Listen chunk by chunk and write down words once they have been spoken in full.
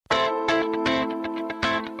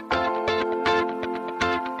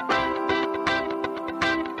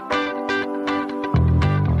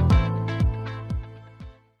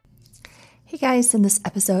guys, in this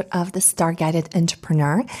episode of The Star Guided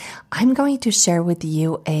Entrepreneur, I'm going to share with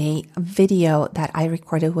you a video that I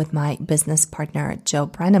recorded with my business partner, Joe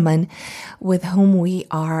Brenneman, with whom we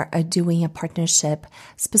are doing a partnership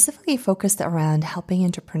specifically focused around helping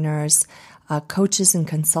entrepreneurs, coaches and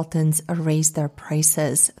consultants raise their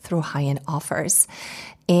prices through high-end offers.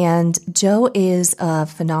 And Joe is a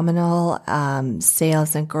phenomenal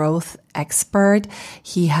sales and growth expert.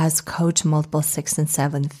 He has coached multiple 6- and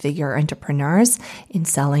 7-figure entrepreneurs in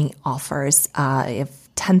selling offers of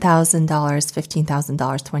 $10,000, $15,000,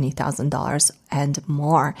 $20,000, and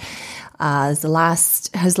more.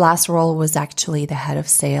 His last role was actually the head of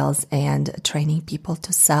sales and training people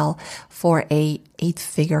to sell for a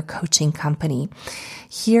 8-figure coaching company.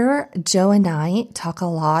 Here, Joe and I talk a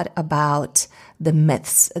lot about the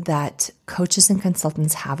myths that coaches and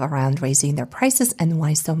consultants have around raising their prices and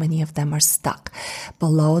why so many of them are stuck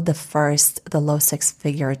below the low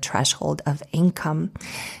 6-figure threshold of income.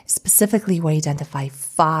 Specifically, we identify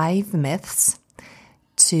 5 myths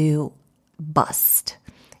to bust.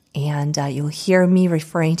 And you'll hear me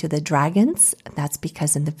referring to the dragons. That's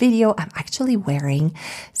because in the video, I'm actually wearing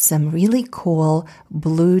some really cool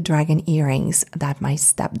blue dragon earrings that my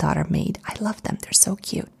stepdaughter made. I love them. They're so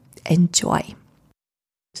cute. Enjoy.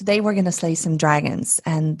 Today, we're going to slay some dragons,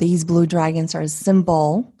 and these blue dragons are a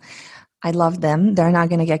symbol. I love them. They're not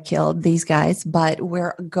going to get killed, these guys, but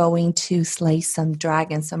we're going to slay some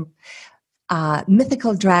dragons, some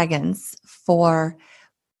mythical dragons for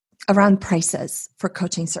around prices for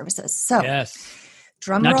coaching services. So, yes,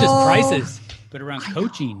 drum not roll. just prices, but around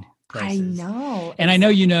coaching prices. I know. And I know,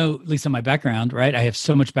 at least on my background, right? I have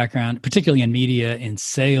so much background, particularly in media, in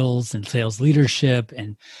sales and sales leadership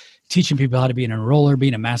and teaching people how to be an enroller,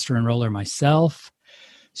 being a master enroller myself.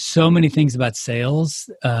 So many things about sales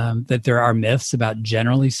that there are myths about,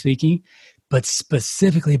 generally speaking, but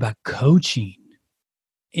specifically about coaching.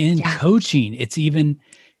 In coaching, it's even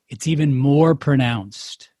more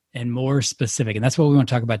pronounced and more specific. And that's what we want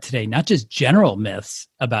to talk about today. Not just general myths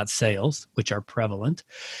about sales, which are prevalent,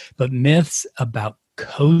 but myths about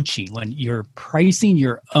coaching when you're pricing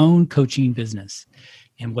your own coaching business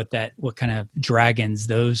and what kind of dragons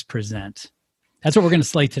those present. That's what we're going to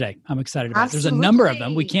slay today. I'm excited about it. There's a number of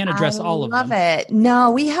them. We can't address all of them. I love it.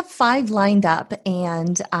 No, we have 5 lined up,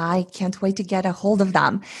 and I can't wait to get a hold of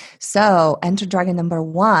them. So enter dragon number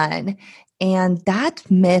 1. And that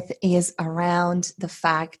myth is around the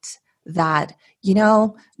fact that,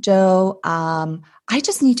 Joe, I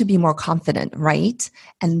just need to be more confident, right?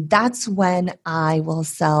 And that's when I will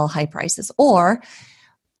sell high prices. Or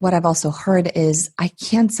what I've also heard is I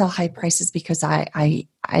can't sell high prices because I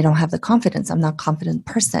don't have the confidence. I'm not a confident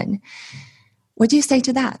person. What do you say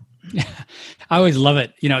to that? I always love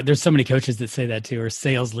it. There's so many coaches that say that too, or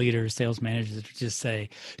sales leaders, sales managers that just say,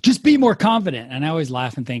 just be more confident. And I always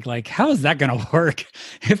laugh and think, like, how is that going to work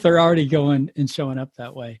if they're already going and showing up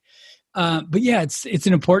that way? But yeah, it's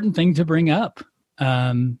an important thing to bring up.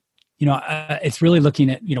 It's really looking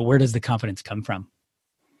at, where does the confidence come from?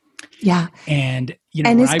 Yeah. And,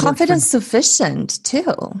 and is confidence sufficient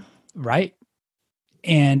too? Right.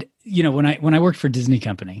 And, when I worked for Disney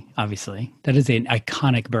Company, obviously, that is an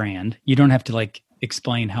iconic brand. You don't have to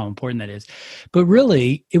explain how important that is. But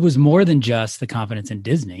really, it was more than just the confidence in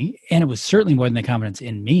Disney. And it was certainly more than the confidence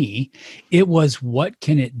in me. It was, what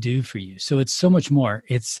can it do for you? So it's so much more.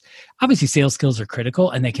 It's obviously sales skills are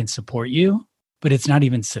critical and they can support you, but it's not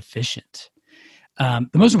even sufficient. The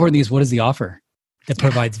most important thing is, what is the offer that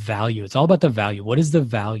provides value? It's all about the value. What is the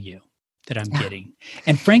value that I'm getting?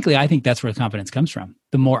 And frankly, I think that's where the confidence comes from.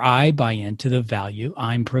 The more I buy into the value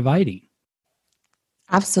I'm providing.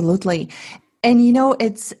 Absolutely. And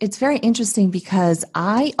it's very interesting because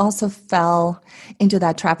I also fell into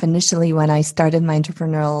that trap initially when I started my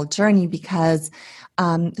entrepreneurial journey, because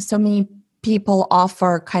so many people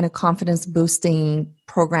offer kind of confidence boosting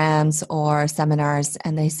programs or seminars,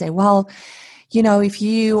 and they say, well, if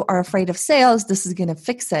you are afraid of sales, this is going to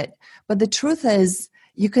fix it. But the truth is,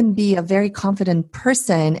 you can be a very confident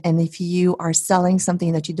person, and if you are selling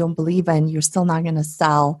something that you don't believe in, you're still not going to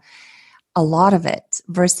sell a lot of it,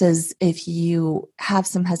 versus if you have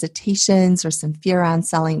some hesitations or some fear around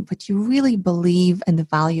selling, but you really believe in the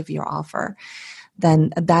value of your offer,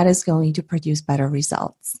 then that is going to produce better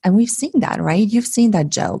results. And we've seen that, right? You've seen that,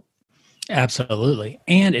 Joe. Absolutely.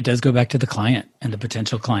 And it does go back to the client and the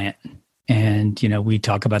potential client. And, we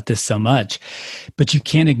talk about this so much, but you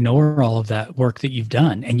can't ignore all of that work that you've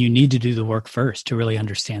done. And you need to do the work first to really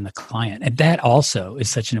understand the client. And that also is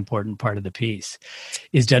such an important part of the piece,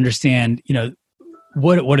 is to understand,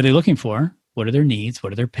 what are they looking for? What are their needs?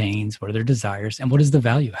 What are their pains? What are their desires? And what is the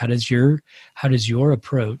value? How does your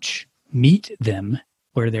approach meet them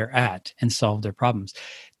where they're at and solve their problems.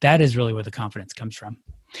 That is really where the confidence comes from.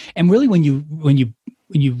 And really, when you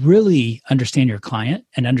really understand your client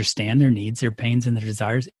and understand their needs, their pains, and their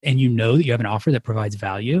desires, and you know that you have an offer that provides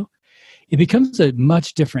value, it becomes a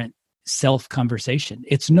much different self-conversation.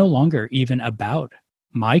 It's no longer even about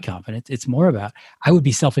my confidence. It's more about, I would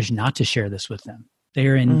be selfish not to share this with them. They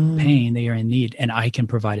are in pain, they are in need, and I can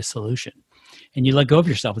provide a solution. And you let go of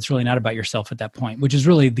yourself. It's really not about yourself at that point, which is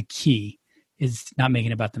really the key, is not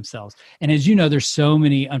making it about themselves. And as you know, there's so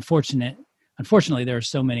many, unfortunately, there are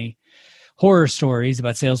so many horror stories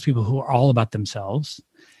about salespeople who are all about themselves.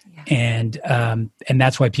 Yeah. And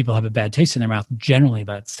that's why people have a bad taste in their mouth generally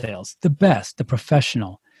about sales. The best, the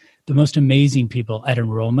professional, the most amazing people at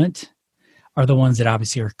enrollment are the ones that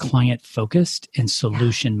obviously are client focused and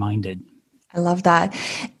solution minded. I love that.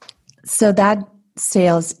 So that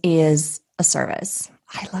sales is a service.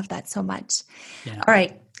 I love that so much. Yeah. All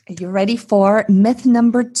right. Are you ready for myth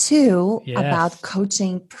number 2 about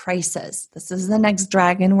coaching prices? This is the next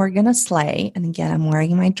dragon we're going to slay. And again, I'm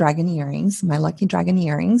wearing my dragon earrings, my lucky dragon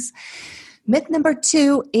earrings. Myth number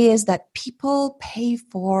 2 is that people pay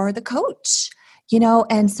for the coach.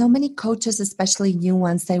 And so many coaches, especially new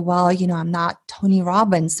ones, say, well, I'm not Tony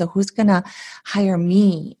Robbins, so who's going to hire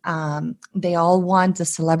me? They all want the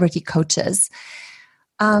celebrity coaches.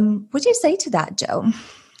 What do you say to that, Joe?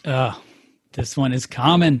 This one is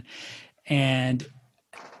common. And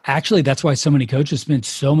actually, that's why so many coaches spend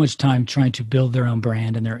so much time trying to build their own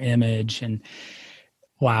brand and their image. And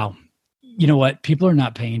wow, you know what? People are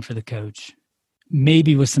not paying for the coach.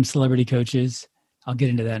 Maybe with some celebrity coaches. I'll get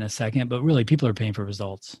into that in a second, but really people are paying for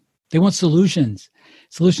results. They want solutions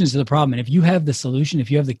to the problem. And if you have the solution,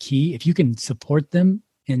 if you have the key, if you can support them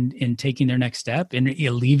in taking their next step and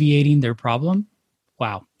alleviating their problem,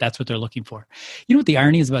 wow, that's what they're looking for. You know what the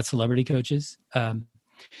irony is about celebrity coaches?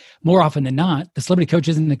 More often than not, the celebrity coach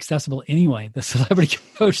isn't accessible anyway. The celebrity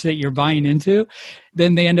coach that you're buying into,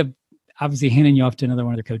 then they end up obviously handing you off to another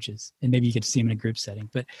one of their coaches. And maybe you get to see them in a group setting.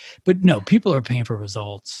 But no, people are paying for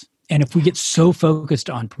results. And if we get so focused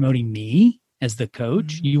on promoting me as the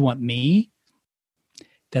coach, you want me,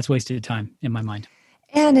 that's wasted time in my mind.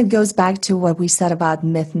 And it goes back to what we said about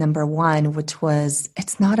myth number 1, which was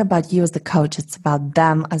it's not about you as the coach. It's about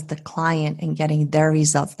them as the client and getting their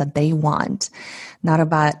results that they want, not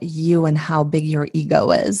about you and how big your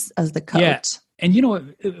ego is as the coach. Yeah. And you know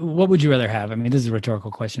what would you rather have? I mean, this is a rhetorical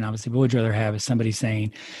question, obviously. What would you rather have is somebody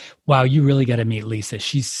saying, wow, you really got to meet Lisa.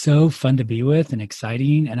 She's so fun to be with and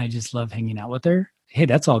exciting, and I just love hanging out with her. Hey,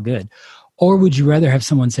 that's all good. Or would you rather have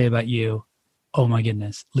someone say about you, oh my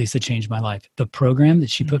goodness, Lisa changed my life. The program that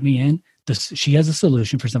she put me in, she has a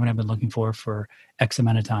solution for something I've been looking for X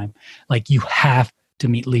amount of time. Like, you have to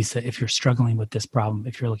meet Lisa if you're struggling with this problem,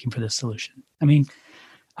 if you're looking for this solution. I mean,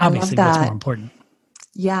 obviously, what's more important?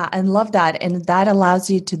 Yeah, I love that. And that allows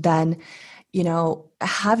you to then,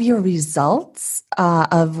 have your results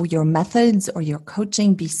of your methods or your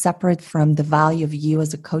coaching be separate from the value of you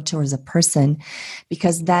as a coach or as a person.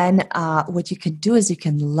 Because then what you can do is you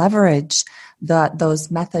can leverage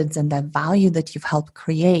those methods and that value that you've helped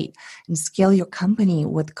create and scale your company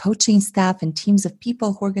with coaching staff and teams of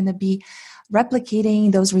people who are going to be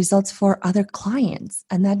replicating those results for other clients.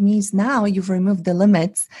 And that means now you've removed the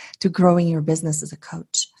limits to growing your business as a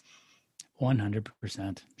coach.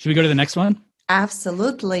 100%. Should we go to the next one?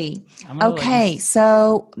 Absolutely. Okay.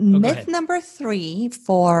 So myth number 3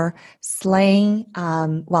 for slaying,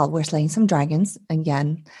 we're slaying some dragons.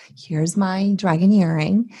 Again, here's my dragon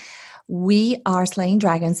earring. We are slaying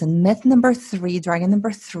dragons. And myth number 3, dragon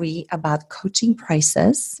number 3 about coaching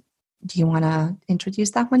prices. Do you want to introduce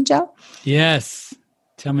that one, Joe? Yes.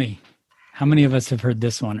 Tell me, how many of us have heard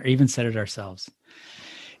this one or even said it ourselves?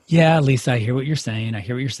 Yeah, Lisa, I hear what you're saying. I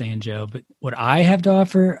hear what you're saying, Joe. But what I have to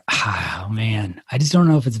offer, oh man, I just don't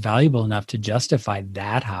know if it's valuable enough to justify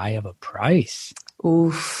that high of a price.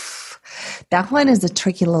 Oof. That one is a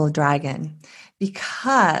tricky little dragon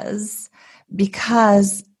because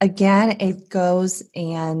again, it goes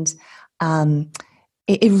and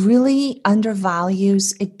it really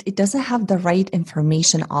undervalues, it doesn't have the right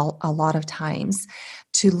information a lot of times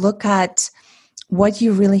to look at what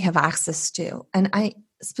you really have access to. And I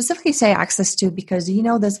specifically say access to because you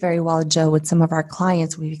know this very well, Joe, with some of our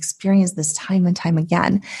clients, we've experienced this time and time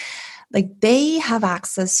again. Like they have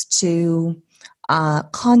access to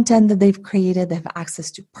content that they've created, they have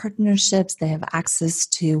access to partnerships, they have access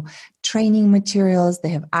to training materials, they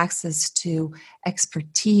have access to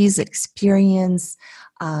expertise, experience,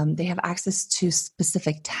 they have access to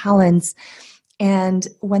specific talents. And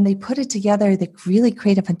when they put it together, they really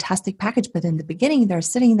create a fantastic package. But in the beginning, they're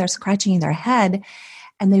sitting there scratching their head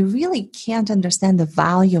and they really can't understand the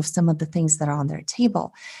value of some of the things that are on their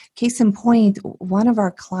table. Case in point, one of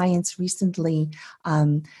our clients recently,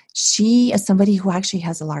 she is somebody who actually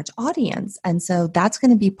has a large audience. And so that's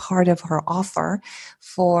going to be part of her offer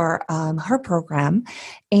for her program.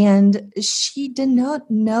 And she did not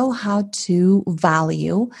know how to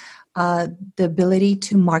value the ability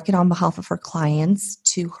to market on behalf of her clients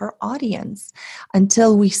to her audience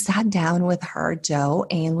until we sat down with her, Joe,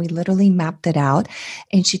 and we literally mapped it out.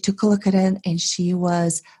 And she took a look at it and she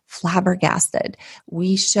was flabbergasted.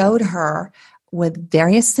 We showed her with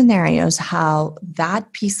various scenarios how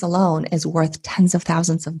that piece alone is worth tens of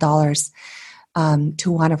thousands of dollars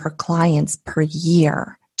to one of her clients per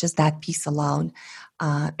year, just that piece alone.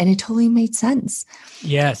 And it totally made sense.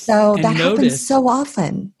 Yes. So and that happens so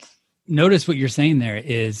often. Notice what you're saying there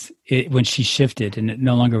is when she shifted and it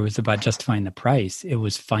no longer was about justifying the price, it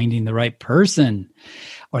was finding the right person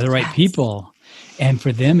or the right people. And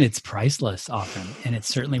for them, it's priceless often. And it's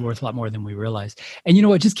certainly worth a lot more than we realize. And you know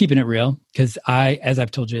what, just keeping it real, because as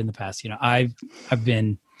I've told you in the past, I've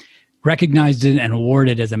been recognized and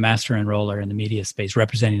awarded as a master enroller in the media space,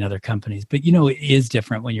 representing other companies. But it is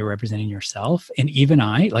different when you're representing yourself. And even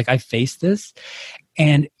I face this.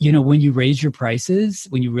 And, when you raise your prices,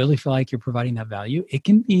 when you really feel like you're providing that value, it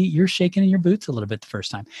can be you're shaking in your boots a little bit the first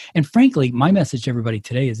time. And frankly, my message to everybody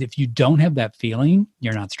today is if you don't have that feeling,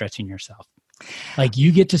 you're not stretching yourself. Like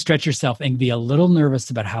you get to stretch yourself and be a little nervous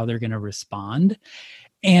about how they're going to respond.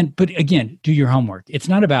 But again, do your homework. It's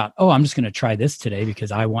not about, I'm just going to try this today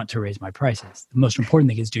because I want to raise my prices. The most important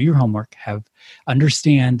thing is do your homework,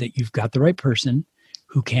 understand that you've got the right person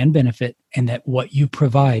who can benefit and that what you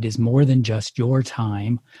provide is more than just your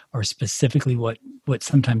time or specifically what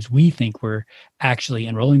sometimes we think we're actually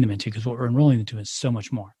enrolling them into, because what we're enrolling them into is so much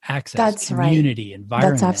more. Access, community,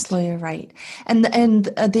 environment. That's absolutely right. And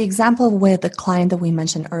the example with the client that we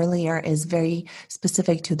mentioned earlier is very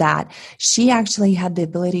specific to that. She actually had the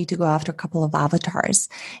ability to go after a couple of avatars.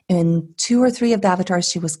 And 2 or 3 of the avatars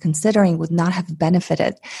she was considering would not have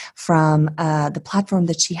benefited from the platform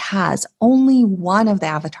that she has. Only one of the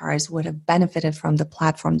avatars would have benefited from the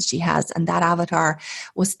platform that she has. And that avatar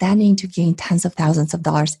was standing to gain tens of thousands of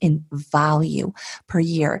dollars in value per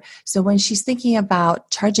year. So when she's thinking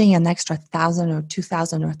about charging an extra $1,000 or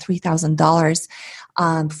 $2,000 or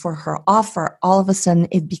 $3,000 for her offer, all of a sudden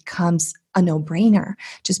it becomes a no-brainer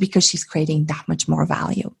just because she's creating that much more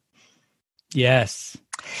value. Yes.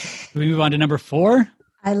 Can we move on to number 4?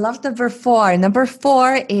 I love number 4. Number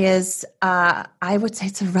 4 is, I would say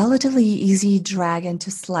it's a relatively easy dragon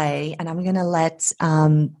to slay. And I'm going to let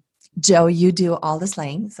Joe, you do all the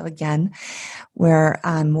slaying. So again, we're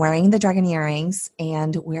wearing the dragon earrings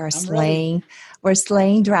and we're slaying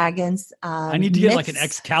dragons. I need to get like an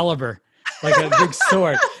Excalibur, like a big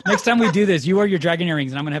sword. Next time we do this, you wear your dragon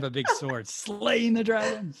earrings and I'm going to have a big sword. Slaying the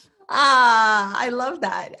dragons. I love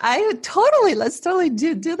that. Let's totally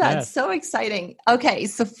do that. Yes. So exciting. Okay.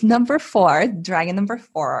 So number 4, dragon number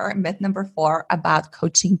 4, myth number 4 about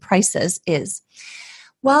coaching prices is,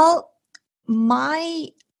 my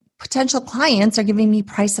potential clients are giving me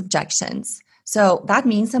price objections. So that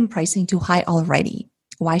means I'm pricing too high already.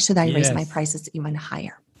 Why should I raise my prices even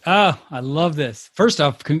higher? Oh, I love this. First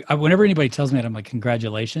off, whenever anybody tells me that, I'm like,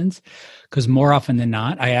 congratulations. Because more often than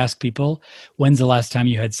not, I ask people, when's the last time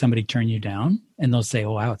you had somebody turn you down? And they'll say,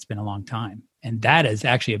 oh, wow, it's been a long time. And that is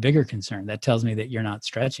actually a bigger concern. That tells me that you're not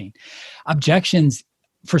stretching. Objections,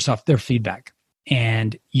 first off, they're feedback.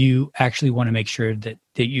 And you actually want to make sure that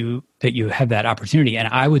you have that opportunity. And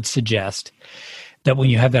I would suggest that when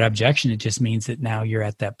you have that objection, it just means that now you're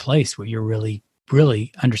at that place where you're really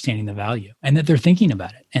understanding the value and that they're thinking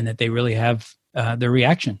about it and that they really have their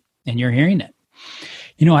reaction and you're hearing it.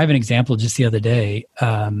 I have an example just the other day.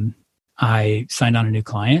 I signed on a new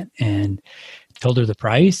client and told her the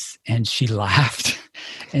price and she laughed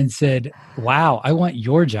and said, wow, I want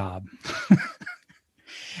your job.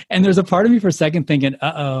 And there's a part of me for a second thinking,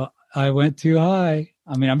 I went too high.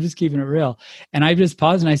 I mean, I'm just keeping it real. And I just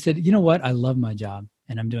paused and I said, you know what? I love my job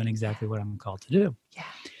and I'm doing exactly what I'm called to do. Yeah.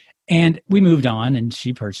 And we moved on and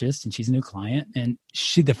she purchased and she's a new client. And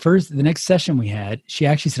the next session we had, she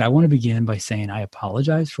actually said, I want to begin by saying, I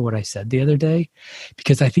apologize for what I said the other day,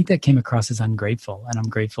 because I think that came across as ungrateful and I'm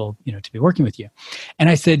grateful, to be working with you. And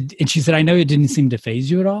she said, I know it didn't seem to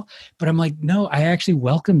faze you at all, but I'm like, no, I actually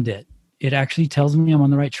welcomed it. It actually tells me I'm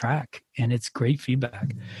on the right track and it's great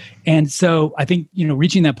feedback. And so I think,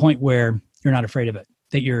 reaching that point where you're not afraid of it,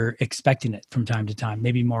 that you're expecting it from time to time,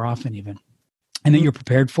 maybe more often even, and that you're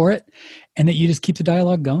prepared for it and that you just keep the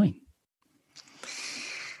dialogue going.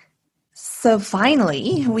 So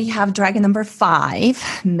finally, we have dragon number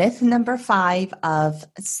 5, myth number 5 of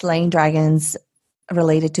slaying dragons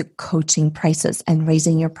related to coaching prices and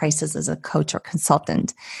raising your prices as a coach or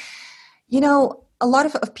consultant. A lot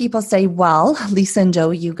of people say, well, Lisa and Joe,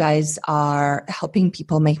 you guys are helping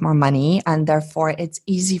people make more money, and therefore it's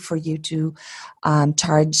easy for you to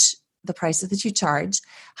charge the prices that you charge.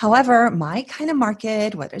 However, my kind of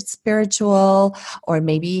market, whether it's spiritual or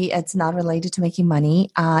maybe it's not related to making money,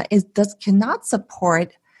 cannot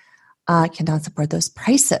support those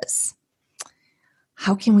prices.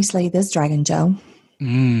 How can we slay this dragon, Joe?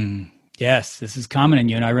 Yes, this is common, and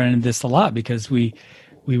you and I run into this a lot because we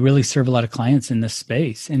really serve a lot of clients in this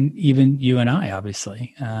space, and even you and I,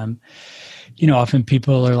 obviously. Often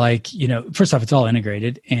people are like, first off, it's all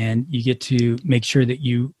integrated, and you get to make sure that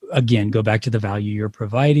you, again, go back to the value you're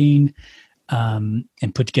providing, and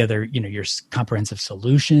put together, your comprehensive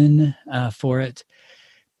solution for it.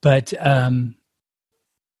 But I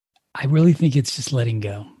really think it's just letting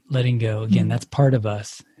go. Again, that's part of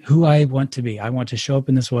us, who I want to be. I want to show up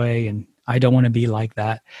in this way, and I don't want to be like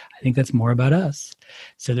that. I think that's more about us.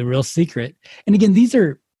 So the real secret, and again, these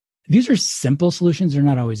are simple solutions. They're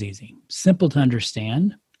not always easy, simple to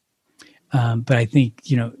understand. But I think,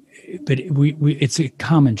 it's a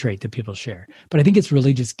common trait that people share. But I think it's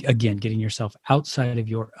really just, again, getting yourself outside of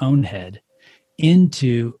your own head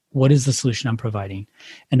into what is the solution I'm providing,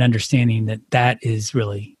 and understanding that is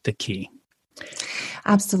really the key.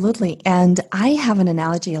 Absolutely. And I have an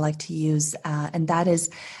analogy I like to use, and that is,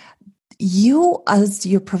 as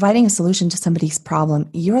you're providing a solution to somebody's problem,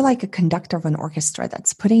 you're like a conductor of an orchestra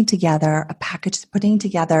that's putting together a package, putting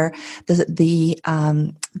together the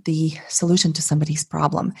solution to somebody's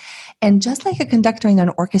problem. And just like a conductor in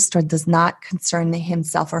an orchestra does not concern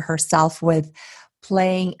himself or herself with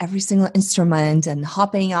playing every single instrument and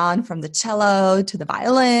hopping on from the cello to the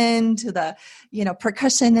violin to the,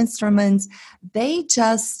 percussion instruments, they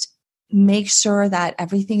just make sure that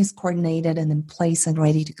everything is coordinated and in place and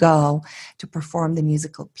ready to go to perform the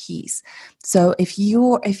musical piece. So if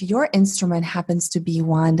your instrument happens to be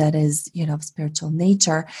one that is, of spiritual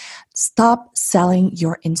nature, stop selling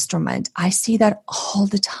your instrument. I see that all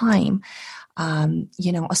the time.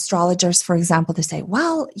 Astrologers, for example, they say,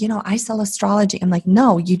 well, I sell astrology. I'm like,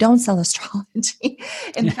 no, you don't sell astrology.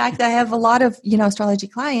 In fact, I have a lot of, astrology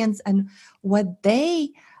clients, and what they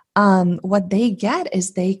get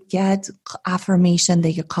is they get affirmation,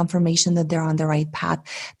 they get confirmation that they're on the right path.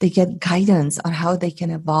 They get guidance on how they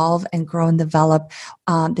can evolve and grow and develop.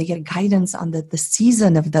 They get guidance on the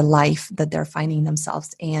season of the life that they're finding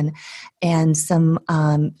themselves in, and some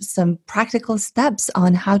practical steps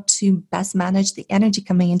on how to best manage the energy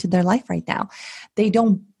coming into their life right now. They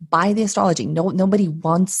don't buy the astrology. Nobody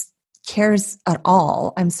cares at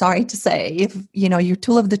all. I'm sorry to say, if your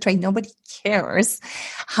tool of the trade, nobody cares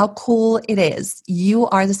how cool it is. You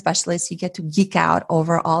are the specialist. You get to geek out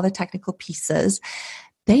over all the technical pieces.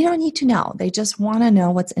 They don't need to know. They just want to know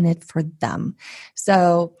what's in it for them.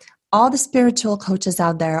 So all the spiritual coaches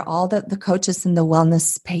out there, all the coaches in the wellness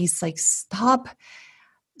space, like stop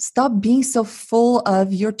being so full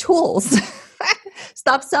of your tools.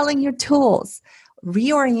 Stop selling your tools.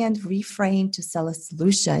 Reorient, reframe to sell a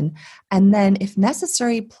solution. And then if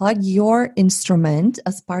necessary, plug your instrument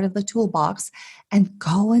as part of the toolbox and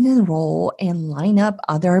go and enroll and line up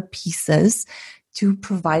other pieces to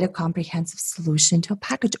provide a comprehensive solution to a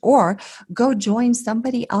package, or go join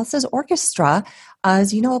somebody else's orchestra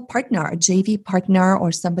as, a partner, a JV partner,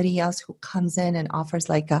 or somebody else who comes in and offers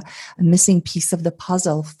like a missing piece of the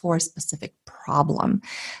puzzle for a specific problem.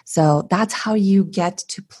 So that's how you get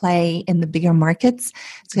to play in the bigger markets.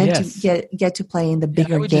 It's good to get to play in the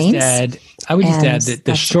bigger games. I would just add that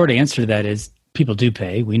the short answer to that is people do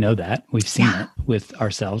pay. We know that. We've seen it with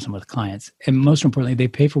ourselves and with clients. And most importantly, they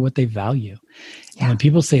pay for what they value. And when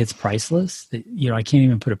people say it's priceless, that, I can't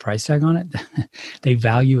even put a price tag on it. They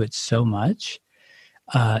value it so much.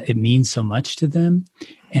 It means so much to them.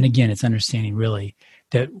 And again, it's understanding really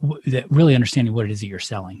that really understanding what it is that you're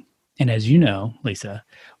selling. And as you know, Lisa,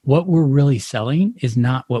 what we're really selling is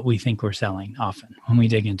not what we think we're selling often when we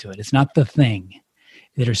dig into it. It's not the thing.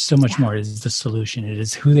 There's so much more. It is the solution. It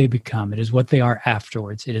is who they become. It is what they are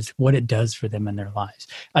afterwards. It is what it does for them in their lives.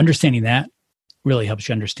 Understanding that really helps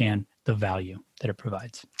you understand the value that it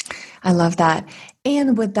provides. I love that.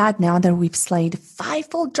 And with that, now that we've slayed 5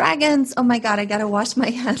 full dragons, oh my God, I got to wash my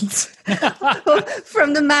hands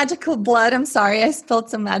from the magical blood. I'm sorry, I spilled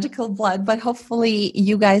some magical blood, but hopefully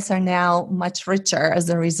you guys are now much richer as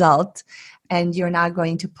a result. And you're not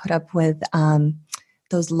going to put up with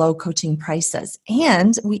those low coaching prices.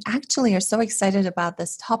 And we actually are so excited about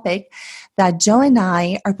this topic that Joe and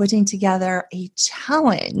I are putting together a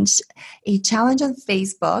challenge on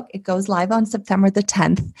Facebook. It goes live on September the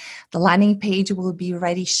 10th. The landing page will be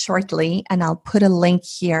ready shortly, and I'll put a link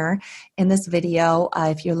here in this video.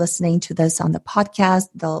 If you're listening to this on the podcast,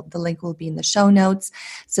 the link will be in the show notes.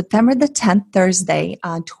 September the 10th, Thursday,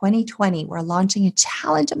 2020, we're launching a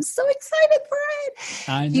challenge. I'm so excited for it.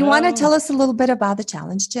 I know. You want to tell us a little bit about the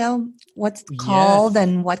challenge, Joe? What's it called,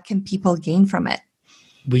 and what can people gain from it?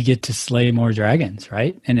 We get to slay more dragons,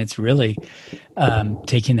 right? And it's really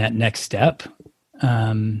taking that next step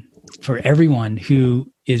for everyone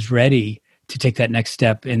who is ready to take that next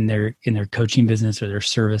step in their coaching business or their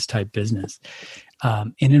service type business,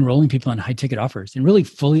 and enrolling people in high ticket offers and really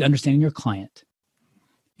fully understanding your client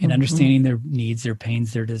and understanding their needs, their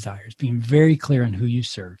pains, their desires, being very clear on who you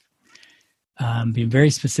serve, being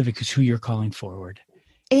very specific as who you're calling forward.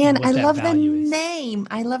 And I love the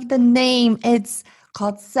name. It's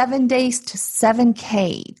called 7 Days to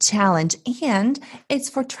 7K Challenge, and it's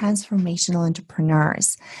for transformational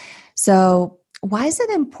entrepreneurs. So why is it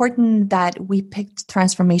important that we picked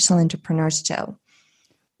transformational entrepreneurs, Joe?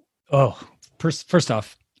 Oh, first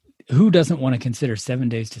off, who doesn't want to consider 7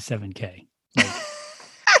 days to 7K?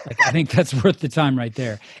 I think that's worth the time right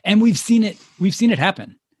there. And we've seen it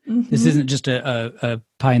happen. Mm-hmm. This isn't just a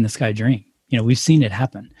pie in the sky dream. We've seen it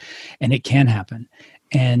happen, and it can happen.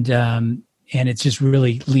 And it's just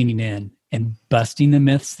really leaning in and busting the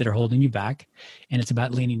myths that are holding you back. And it's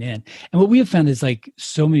about leaning in. And what we have found is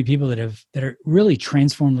so many people that are really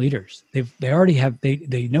transformed leaders. They already have,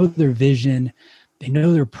 they know their vision, they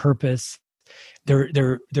know their purpose.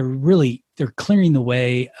 They're clearing the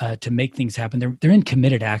way to make things happen. They're in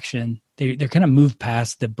committed action. They're kind of moved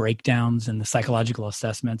past the breakdowns and the psychological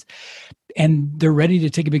assessments, and they're ready to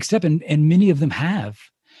take a big step. And many of them have.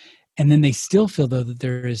 And then they still feel, though, that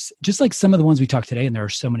there is, just like some of the ones we talked today, and there are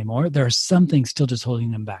so many more, there are some things still just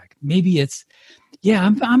holding them back. Maybe it's,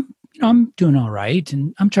 I'm doing all right,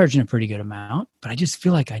 and I'm charging a pretty good amount, but I just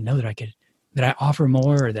feel like I know that I offer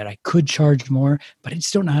more, or that I could charge more, but I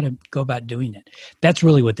just don't know how to go about doing it. That's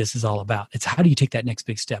really what this is all about. It's how do you take that next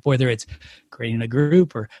big step, whether it's creating a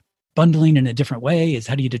group or bundling in a different way. Is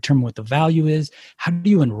how do you determine what the value is? How do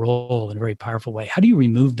you enroll in a very powerful way? How do you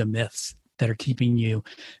remove the myths that are keeping you,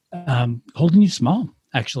 holding you small,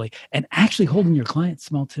 actually, and actually holding your clients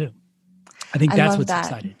small too? I think that's what's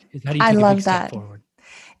exciting. Is how do you take a big step forward?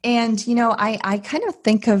 And, I kind of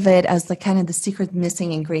think of it as the secret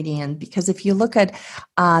missing ingredient, because if you look at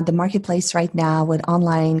the marketplace right now with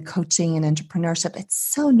online coaching and entrepreneurship, it's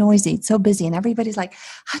so noisy, it's so busy, and everybody's like,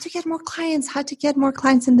 how to get more clients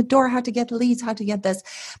in the door, how to get leads, how to get this.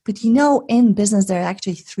 But in business, there are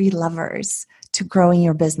actually 3 levers to growing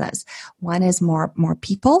your business. One is more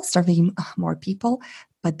people, serving more people,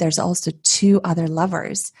 but there's also 2 other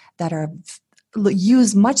levers that are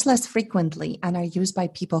used much less frequently and are used by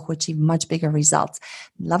people who achieve much bigger results.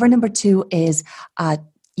 Lever number 2 is,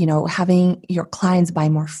 having your clients buy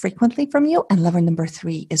more frequently from you. And lever number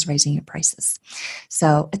 3 is raising your prices.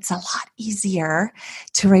 So it's a lot easier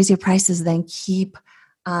to raise your prices than keep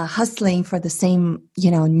hustling for the same,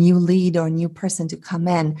 new lead or new person to come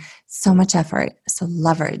in. So much effort. So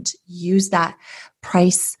leverage, use that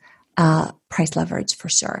price leverage for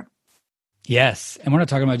sure. Yes. And we're not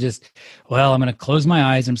talking about just, I'm going to close my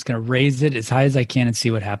eyes. I'm just going to raise it as high as I can and see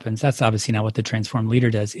what happens. That's obviously not what the transformed leader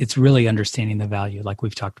does. It's really understanding the value, like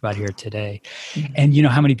we've talked about here today. Mm-hmm. And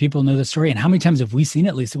how many people know the story, and how many times have we seen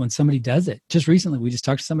it, Lisa, when somebody does it? Just recently, we just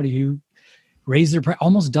talked to somebody who raised their price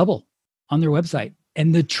almost double on their website,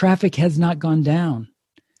 and the traffic has not gone down.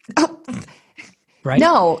 Oh. Right?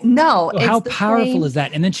 No. So how powerful is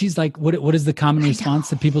that? And then she's like, what is the common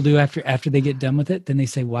response that people do after they get done with it? Then they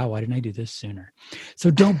say, wow, why didn't I do this sooner?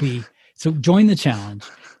 So join the challenge.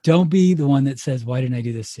 Don't be the one that says, why didn't I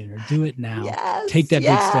do this sooner? Do it now. Yes, take that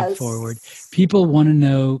big step forward. People want to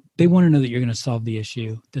know that you're going to solve the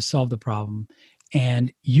issue, to solve the problem.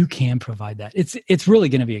 And you can provide that. It's really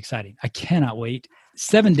going to be exciting. I cannot wait.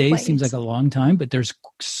 7 days seems like a long time, but there's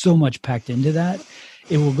so much packed into that.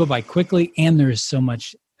 It will go by quickly, and there is so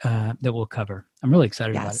much that we'll cover. I'm really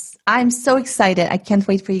excited about it. I'm so excited. I can't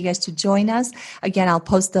wait for you guys to join us. Again, I'll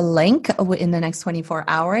post the link in the next 24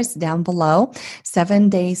 hours down below. 7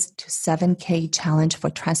 Days to 7K Challenge for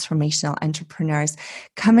Transformational Entrepreneurs.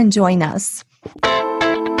 Come and join us.